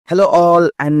Hello all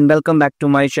and welcome back to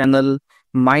my channel.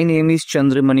 My name is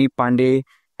Chandramani Pandey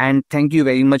and thank you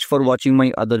very much for watching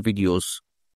my other videos.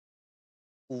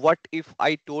 What if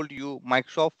I told you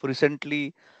Microsoft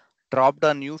recently dropped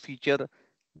a new feature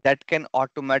that can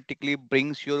automatically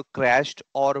brings your crashed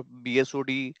or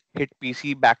BSOD hit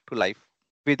PC back to life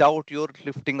without your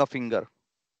lifting a finger?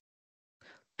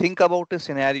 Think about a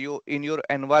scenario in your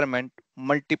environment.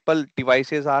 Multiple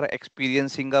devices are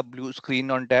experiencing a blue screen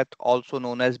on death, also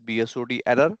known as BSOD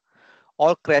error,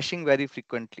 or crashing very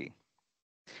frequently.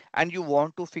 And you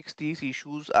want to fix these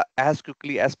issues as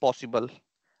quickly as possible.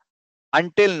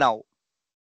 Until now,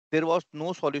 there was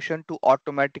no solution to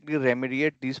automatically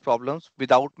remediate these problems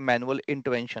without manual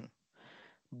intervention.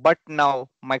 But now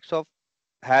Microsoft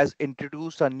has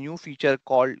introduced a new feature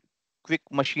called Quick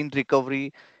Machine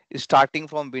Recovery starting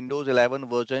from Windows 11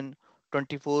 version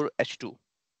 24H2.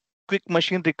 Quick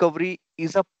Machine Recovery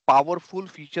is a powerful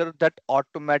feature that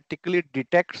automatically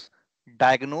detects,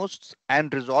 diagnoses,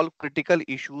 and resolves critical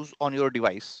issues on your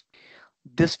device.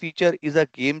 This feature is a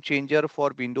game changer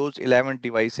for Windows 11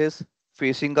 devices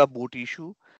facing a boot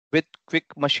issue. With quick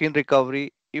machine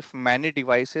recovery, if many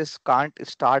devices can't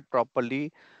start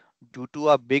properly due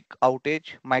to a big outage,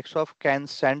 Microsoft can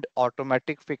send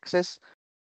automatic fixes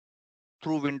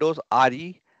through Windows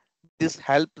RE. This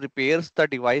help repairs the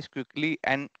device quickly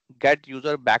and get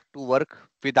user back to work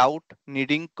without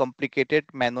needing complicated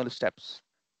manual steps.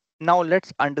 Now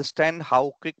let's understand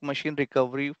how quick machine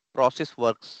recovery process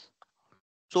works.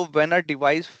 So when a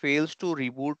device fails to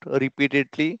reboot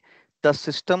repeatedly, the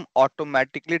system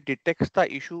automatically detects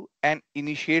the issue and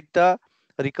initiate the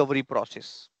recovery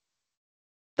process.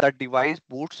 The device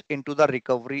boots into the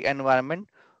recovery environment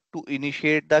to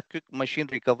initiate the quick machine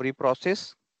recovery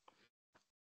process.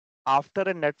 After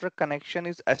a network connection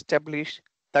is established,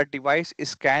 the device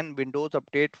scan Windows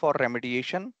Update for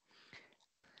remediation.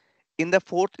 In the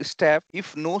fourth step,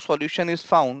 if no solution is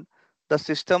found, the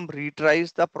system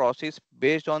retries the process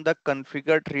based on the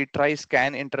configured retry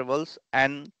scan intervals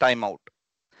and timeout.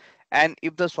 And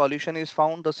if the solution is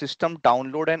found, the system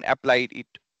download and apply it.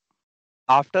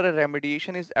 After a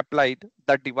remediation is applied,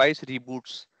 the device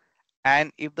reboots.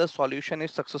 And if the solution is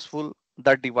successful,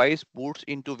 the device boots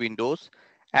into Windows.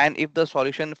 And if the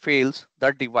solution fails,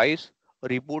 the device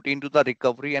reboot into the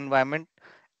recovery environment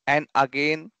and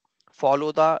again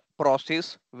follow the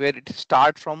process where it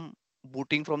start from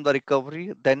booting from the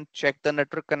recovery, then check the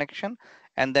network connection,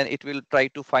 and then it will try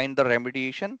to find the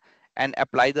remediation and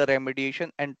apply the remediation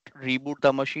and reboot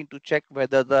the machine to check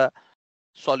whether the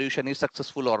solution is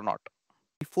successful or not.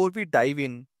 Before we dive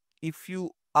in, if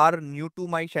you are new to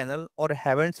my channel or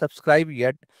haven't subscribed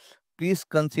yet, please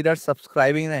consider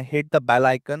subscribing and hit the bell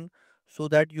icon so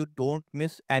that you don't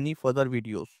miss any further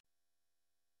videos.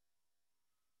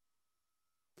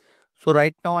 So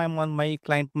right now I'm on my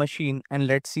client machine and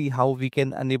let's see how we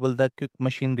can enable the quick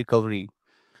machine recovery.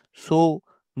 So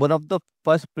one of the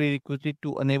first prerequisite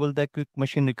to enable the quick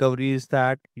machine recovery is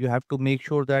that you have to make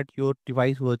sure that your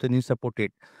device version is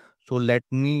supported. So let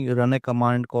me run a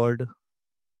command called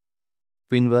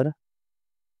winver.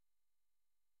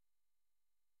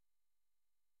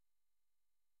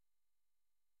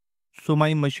 So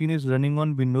my machine is running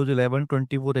on Windows 11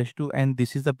 24H2 and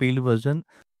this is the build version.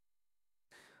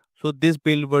 So this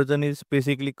build version is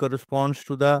basically corresponds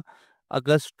to the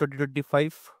August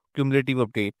 2025 cumulative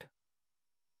update.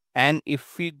 And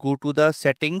if we go to the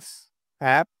settings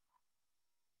app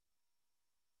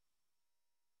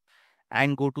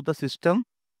and go to the system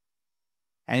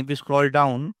and we scroll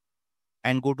down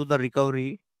and go to the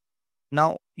recovery.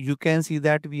 Now you can see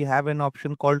that we have an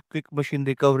option called quick machine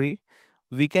recovery.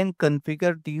 We can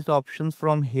configure these options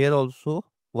from here also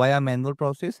via manual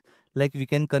process. Like we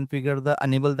can configure the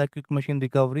enable the quick machine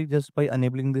recovery just by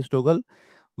enabling this toggle.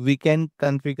 We can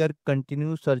configure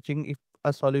continue searching if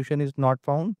a solution is not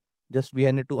found. Just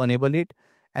we need to enable it.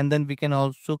 And then we can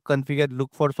also configure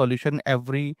look for solution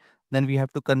every, then we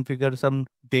have to configure some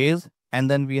days, and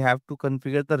then we have to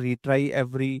configure the retry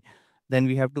every, then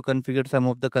we have to configure some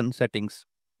of the settings,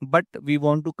 but we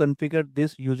want to configure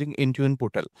this using Intune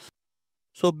portal.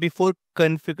 So before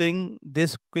configuring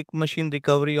this quick machine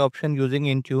recovery option using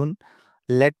Intune,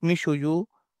 let me show you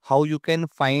how you can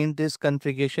find this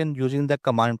configuration using the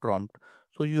command prompt.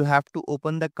 So you have to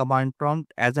open the command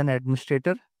prompt as an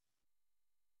administrator,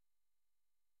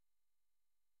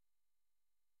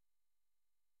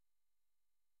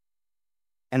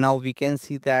 and now we can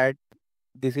see that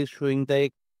this is showing the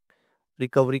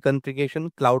recovery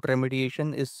configuration. Cloud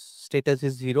remediation is status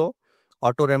is 0,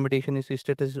 auto remediation is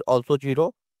status is also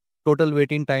 0. Total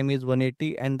waiting time is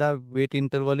 180 and the wait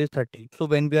interval is 30. So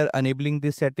when we are enabling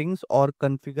these settings or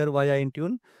configure via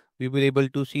Intune, we will able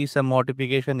to see some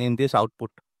modification in this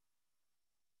output.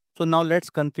 So now let's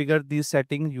configure these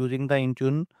settings using the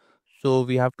Intune. So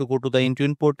we have to go to the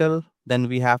Intune portal, then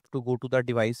we have to go to the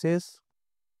devices,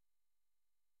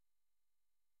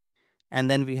 and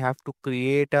then we have to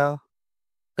create a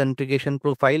configuration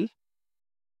profile,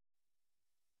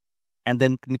 and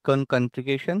then click on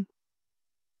configuration,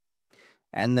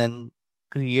 and then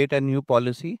create a new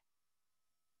policy.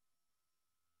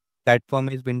 Platform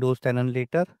is Windows 10 and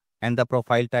later, and the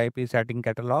profile type is setting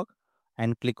catalog,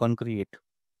 and click on create.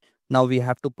 Now we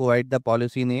have to provide the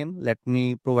policy name. Let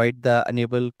me provide the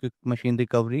enable quick machine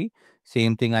recovery.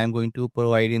 Same thing I am going to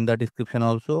provide in the description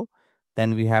also.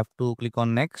 Then we have to click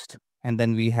on next, and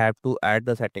then we have to add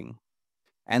the setting.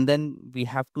 And then we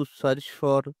have to search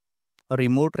for a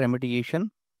remote remediation.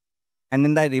 And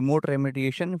in the remote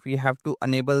remediation, we have to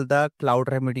enable the cloud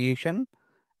remediation.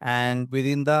 And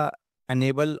within the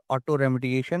enable auto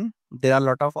remediation, there are a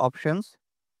lot of options.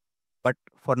 But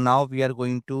for now, we are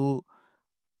going to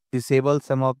disable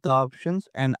some of the options,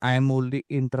 and I am only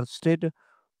interested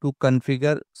to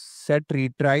configure set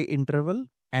retry interval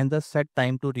and the set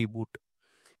time to reboot.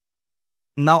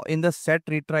 Now in the set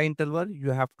retry interval,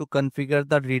 you have to configure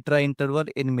the retry interval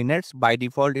in minutes. By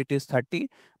default, it is 30,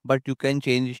 but you can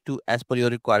change it to as per your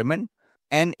requirement.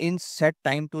 And in set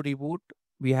time to reboot,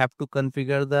 we have to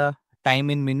configure the time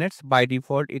in minutes. By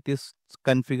default, it is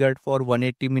configured for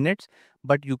 180 minutes,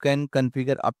 but you can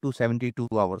configure up to 72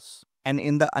 hours. And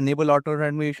in the enable auto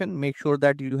remediation, make sure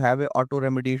that you have a auto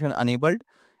remediation enabled.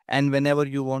 And whenever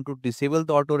you want to disable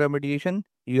the auto remediation,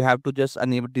 you have to just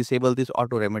disable this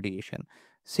auto remediation.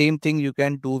 Same thing you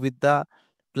can do with the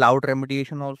cloud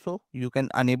remediation also. You can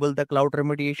enable the cloud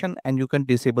remediation and you can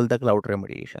disable the cloud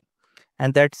remediation.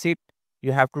 And that's it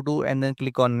you have to do, and then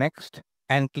click on next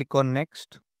and click on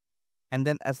next, and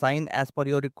then assign as per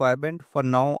your requirement. For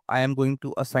now, I am going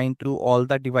to assign to all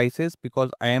the devices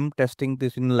because I am testing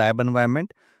this in lab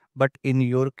environment. But in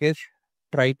your case,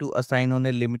 try to assign on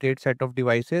a limited set of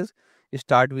devices.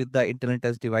 Start with the internal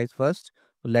test device first.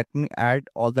 Let me add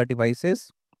all the devices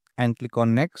and click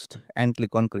on next and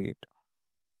click on create.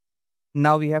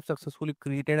 Now we have successfully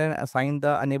created and assigned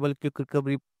the enable quick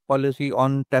recovery policy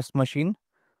on test machine.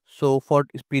 So for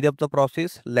speed up the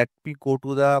process, let me go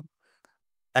to the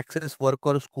access work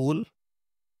or school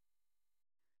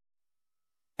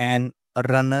and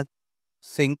run a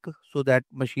sync so that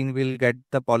machine will get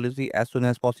the policy as soon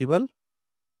as possible.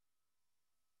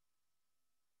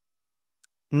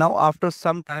 Now after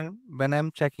some time, when I'm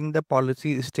checking the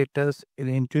policy status in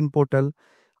Intune portal,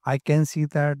 I can see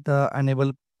that the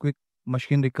enable quick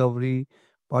machine recovery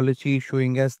policy is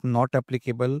showing as not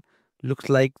applicable. Looks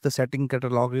like the setting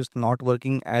catalog is not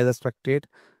working as expected.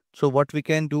 So what we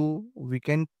can do, we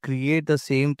can create the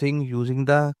same thing using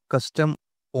the custom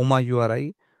OMA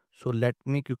URI. So let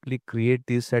me quickly create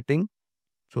this setting.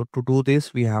 So to do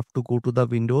this, we have to go to the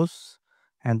Windows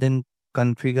and then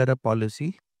configure a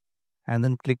policy and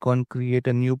then click on create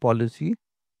a new policy,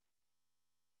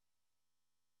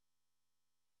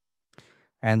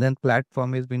 and then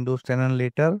platform is Windows 10 and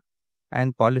later,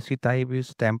 and policy type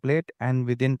is template, and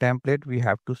within template we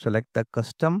have to select the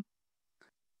custom,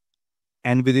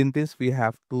 and within this we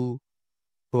have to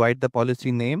provide the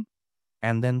policy name,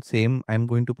 and then same I'm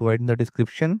going to provide in the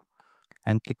description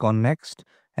and click on next.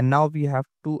 And now we have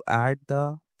to add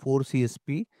the 4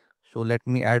 CSP. So let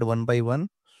me add one by one.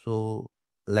 So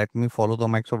let me follow the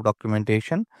Microsoft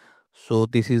documentation. So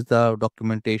this is the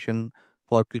documentation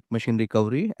for quick machine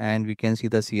recovery, and we can see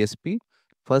the CSP.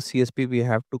 First CSP we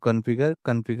have to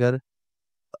configure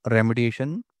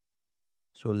remediation.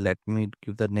 So let me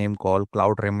give the name called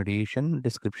cloud remediation,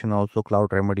 description also cloud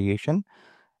remediation,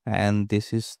 and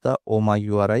this is the OMA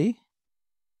URI,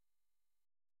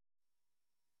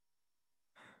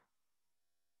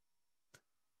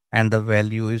 and the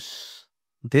value is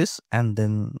this, and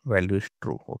then value is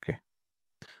true. Okay,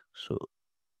 so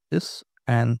this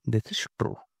and this is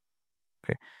true.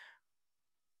 Okay,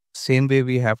 same way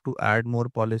we have to add more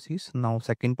policies. Now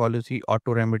second policy,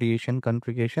 auto remediation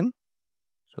configuration.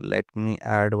 So let me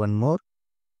add one more,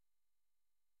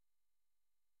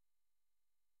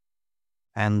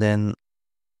 and then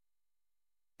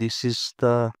this is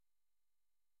the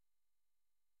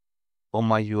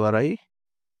OMA URI,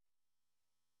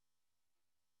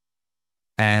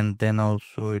 and then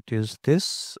also it is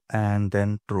this and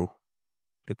then true.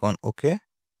 Click on OK.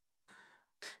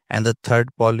 And the third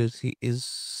policy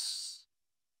is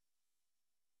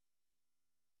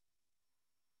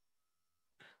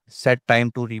set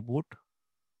time to reboot.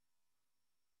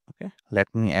 Okay, let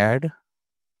me add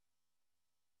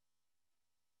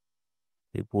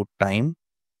reboot time,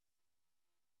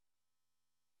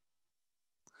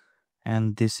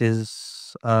 and this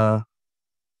is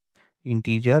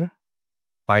integer.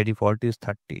 By default is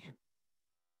 30.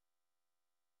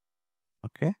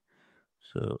 Okay,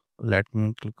 so let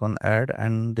me click on add,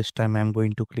 and this time I'm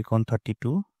going to click on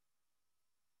 32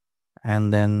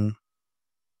 and then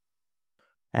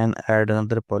add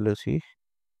another policy.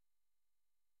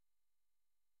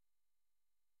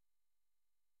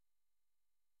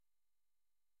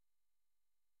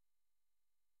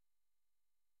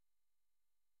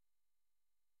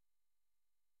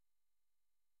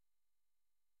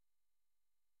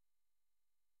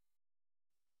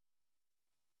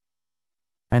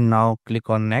 And now click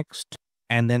on next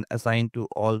and then assign to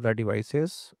all the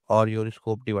devices or your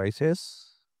scope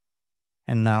devices.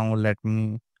 And now let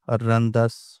me run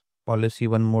this policy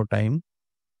one more time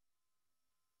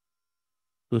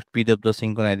to speed up the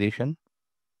synchronization.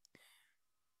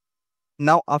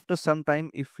 Now after some time,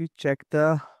 if we check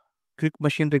the quick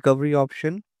machine recovery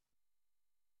option,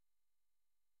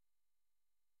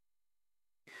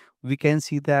 we can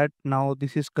see that now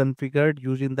this is configured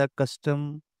using the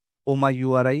custom OMA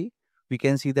URI. We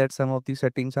can see that some of the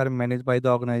settings are managed by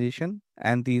the organization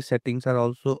and these settings are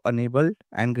also enabled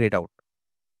and grayed out.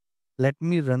 Let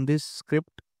me run this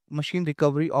script. Machine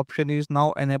recovery option is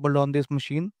now enabled on this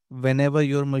machine. Whenever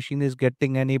your machine is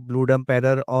getting any blue dump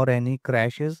error or any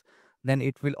crashes, then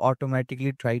it will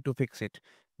automatically try to fix it.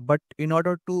 But in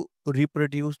order to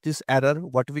reproduce this error,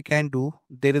 what we can do,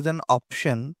 there is an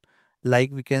option,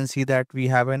 like we can see that we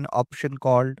have an option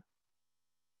called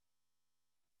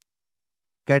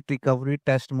get recovery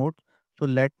test mode. So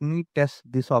let me test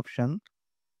this option,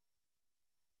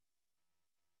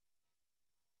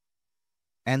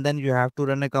 and then you have to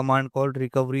run a command called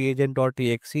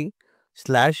reagentc.exe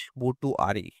 /boot to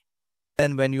re.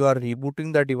 Then when you are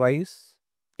rebooting the device,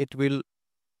 it will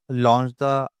launch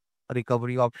the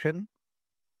recovery option.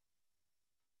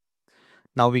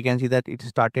 Now we can see that it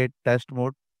started test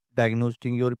mode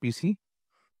diagnosing your PC.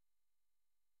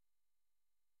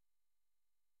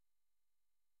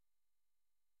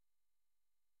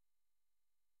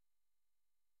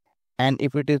 And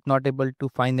if it is not able to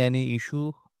find any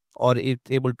issue or it's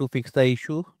able to fix the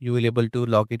issue, you will able to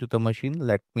log into the machine.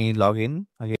 Let me log in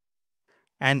again.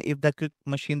 And if the quick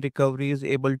machine recovery is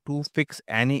able to fix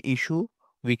any issue,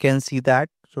 we can see that.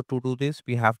 So to do this,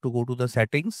 we have to go to the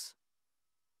settings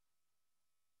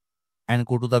and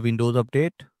go to the Windows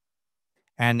update.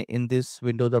 And in this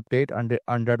Windows update,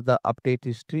 under the update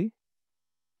history,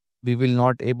 we will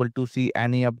not able to see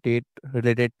any update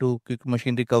related to quick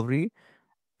machine recovery.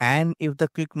 And if the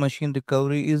quick machine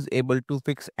recovery is able to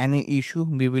fix any issue,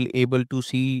 we will able to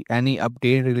see any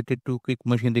update related to quick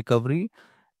machine recovery.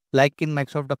 Like in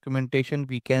Microsoft documentation,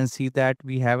 we can see that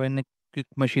we have a quick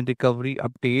machine recovery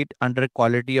update under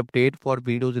quality update for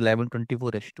Windows 11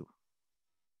 24h2.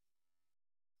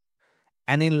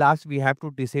 And in last, we have to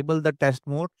disable the test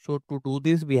mode. So to do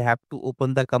this, we have to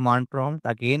open the command prompt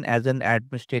again as an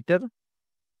administrator.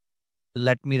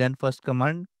 Let me run first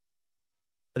command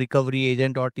recovery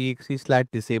agent.exe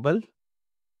 /disable.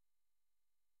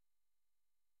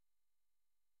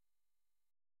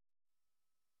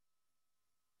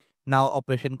 Now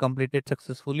operation completed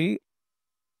successfully.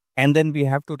 And then we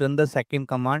have to run the second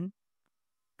command,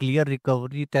 clear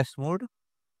recovery test mode.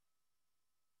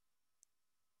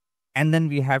 And then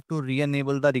we have to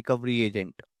re-enable the recovery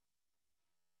agent.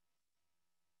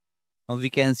 Now we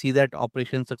can see that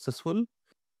operation successful.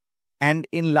 And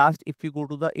in last, if we go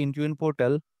to the Intune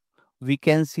portal, we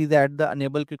can see that the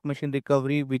enable quick machine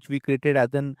recovery, which we created as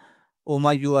an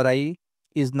OMA URI,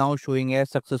 is now showing as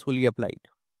successfully applied.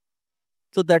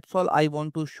 So that's all I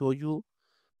want to show you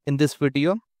in this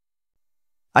video.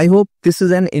 I hope this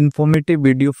is an informative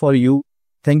video for you.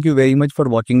 Thank you very much for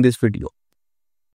watching this video.